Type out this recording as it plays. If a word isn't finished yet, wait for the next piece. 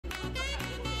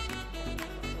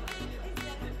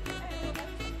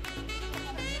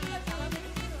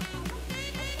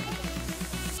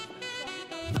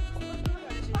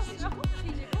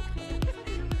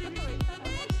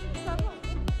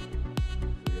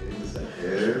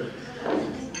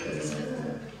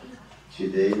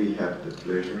Today we have the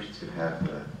pleasure to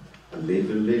have a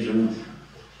living legend,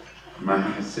 Maha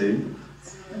Hussain.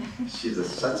 She's a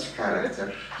such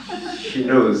character. She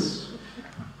knows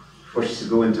what she's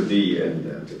going to be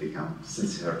and to become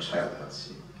since her childhood.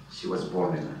 She was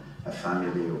born in a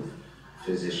family of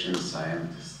physicians,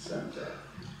 scientists, and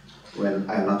when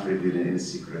I'm not revealing any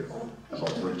secret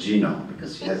about her genome,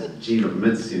 because she has a gene of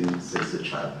medicine since her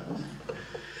childhood.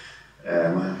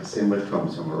 Maha Hussain, welcome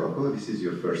to Morocco. This is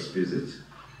your first visit,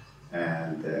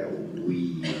 and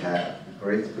we have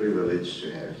great privilege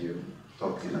to have you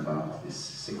talking about this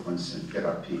sequencing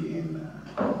therapy in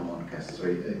hormone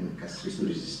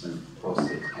castration-resistant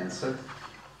prostate cancer.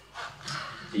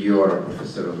 You are a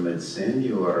professor of medicine.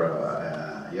 You are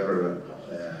a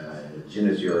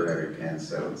genitourinary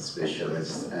cancer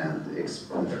specialist and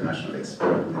international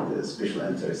expert with special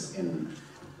interest in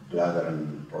bladder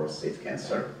and prostate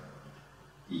cancer.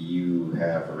 You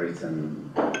have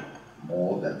written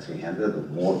more than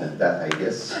 300, more than that, I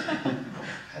guess. I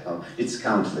don't, it's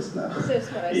countless now. That's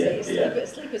what I say.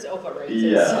 Sleep is overrated.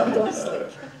 Yeah, so don't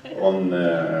sleep. On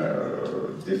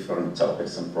different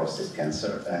topics on prostate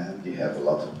cancer, and you have a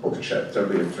lot of book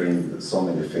chapters. You've trained so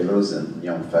many fellows and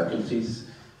young faculties.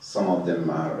 Some of them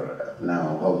are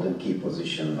now holding key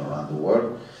positions around the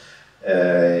world.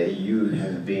 You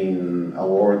have been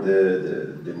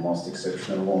awarded the most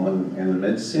exceptional woman in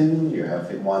medicine. You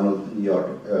have you are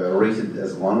rated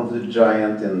as one of the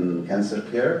giants in cancer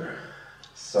care.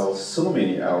 So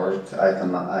many awards. I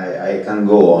can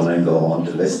go on and go on.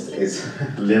 The list is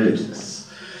limitless.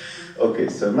 Okay,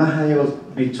 so Maha, you will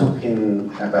be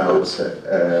talking about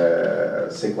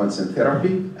sequencing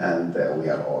therapy, and we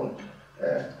are all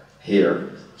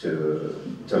here to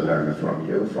learn from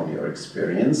you, from your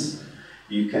experience.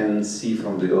 You can see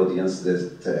from the audience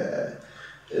that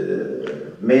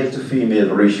male to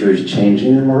female ratio is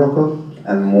changing in Morocco,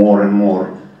 and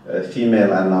more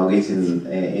female are now getting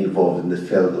involved in the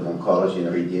field of oncology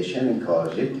and radiation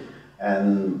oncology,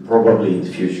 and probably in the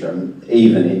future,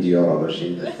 even in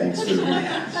urology, the things will be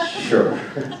sure.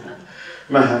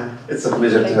 Maha, it's a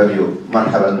pleasure to have you.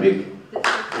 Marhaban bik.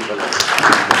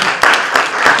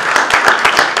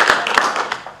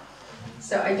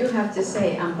 So I do have to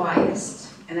say I'm biased,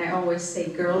 and I always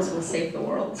say girls will save the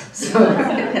world. So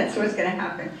that's what's going to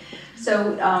happen.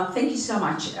 So thank you so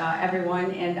much,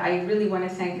 everyone, and I really want to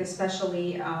thank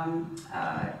especially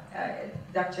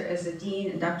Dr.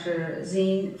 Izzeddin and Dr.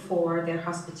 Zain for their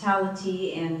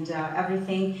hospitality and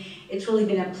everything. It's really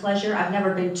been a pleasure. I've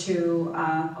never been to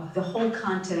the whole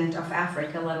continent of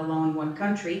Africa, let alone one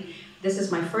country. This is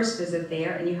my first visit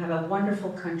there, and you have a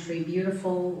wonderful country,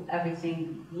 beautiful,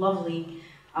 everything, lovely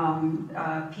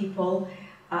people.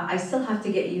 I still have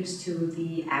to get used to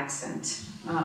the accent.